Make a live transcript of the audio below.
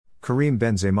Karim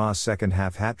Benzema's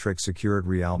second-half hat-trick secured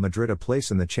Real Madrid a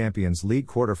place in the Champions League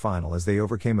quarter-final as they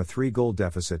overcame a 3-goal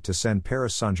deficit to send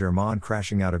Paris Saint-Germain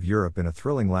crashing out of Europe in a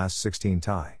thrilling last-16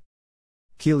 tie.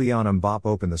 Kylian Mbappé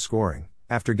opened the scoring,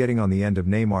 after getting on the end of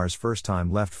Neymar's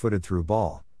first-time left-footed through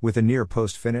ball, with a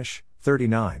near-post finish,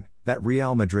 39, that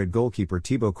Real Madrid goalkeeper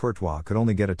Thibaut Courtois could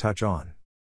only get a touch on.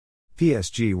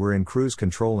 PSG were in cruise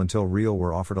control until Real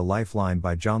were offered a lifeline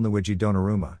by Gianluigi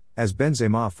Donnarumma, as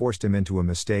Benzema forced him into a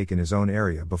mistake in his own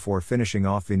area before finishing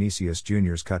off Vinicius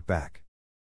Jr.'s cutback.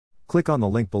 Click on the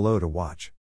link below to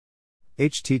watch.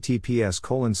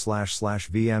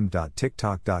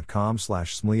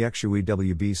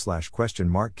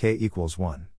 https://vm.tiktok.com/smliexuewb/?k=1